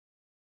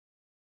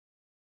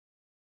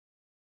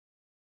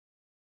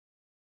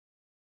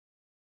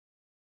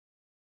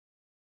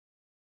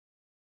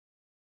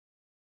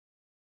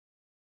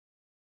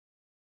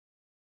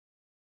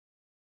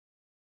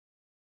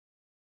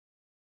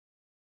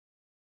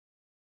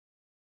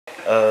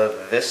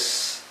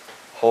This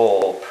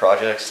whole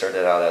project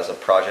started out as a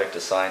project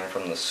assigned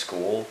from the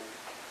school.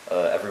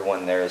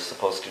 Everyone there is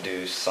supposed to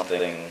do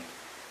something,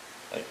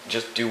 like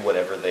just do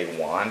whatever they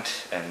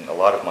want, and a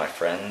lot of my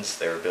friends,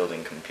 they were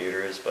building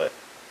computers, but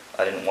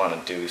I didn't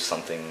want to do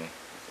something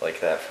like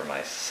that for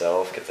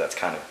myself because that's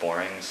kind of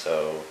boring,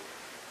 so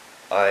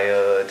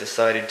I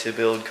decided to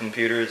build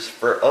computers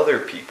for other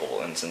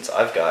people, and since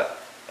I've got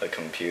a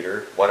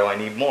computer, why do I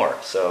need more?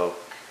 So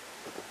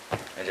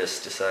I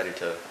just decided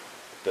to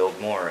build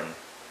more and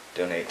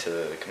donate to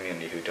the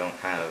community who don't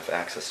have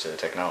access to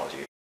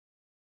technology.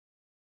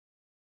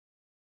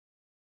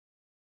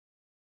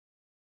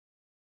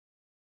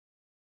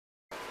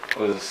 It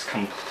was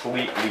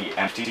completely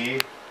empty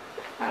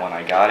when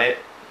I got it,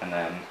 and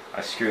then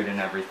I screwed in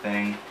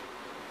everything.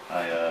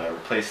 I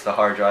replaced the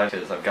hard drive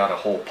because I've got a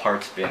whole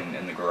parts bin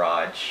in the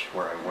garage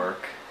where I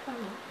work,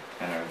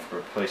 and I've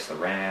replaced the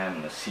RAM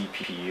and the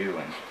CPU,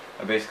 and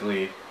I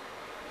basically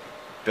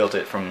built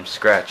it from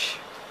scratch.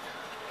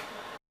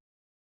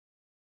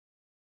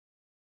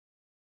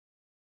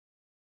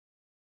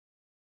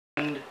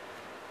 And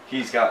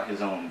he's got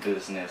his own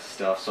business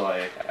stuff, so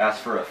I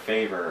asked for a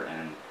favor,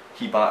 and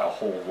he bought a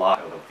whole lot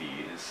of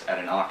these at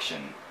an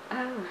auction.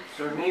 Oh.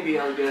 So maybe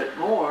I'll get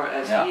more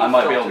as he I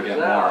might be able to filters get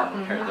more out,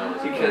 and repair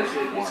those. because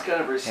it's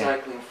kind of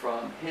recycling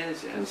from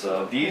his end.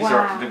 So these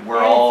Wow.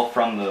 were all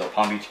from the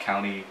Palm Beach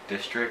County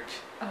district,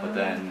 but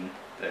then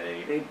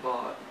They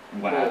bought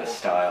went out of more.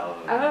 style,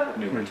 Oh.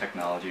 newer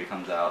technology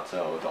comes out,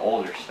 so the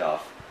older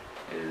stuff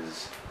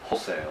is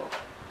wholesale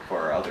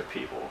for other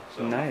people.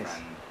 So Nice. my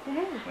friend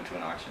Yeah. went to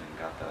an auction and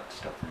got that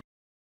stuff from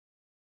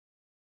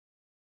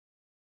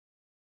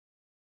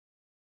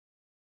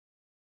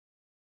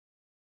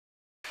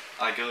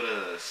I go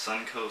to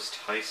Suncoast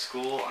High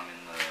School. I'm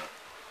in the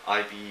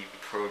IB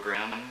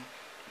program,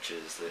 which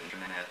is the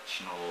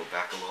International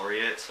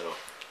Baccalaureate, so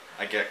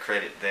I get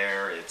credit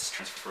there. It's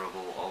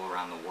transferable all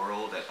around the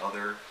world at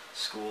other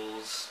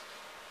schools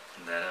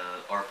that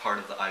are part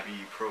of the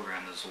IB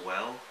program as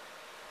well.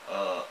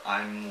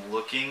 I'm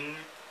looking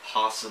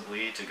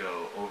possibly to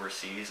go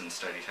overseas and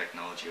study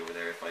technology over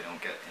there if I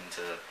don't get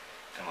into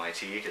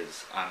MIT,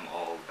 because I'm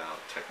all about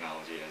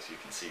technology, as you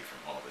can see from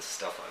all this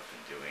stuff I've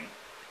been doing.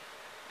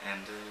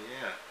 And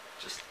yeah,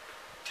 just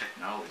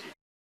technology.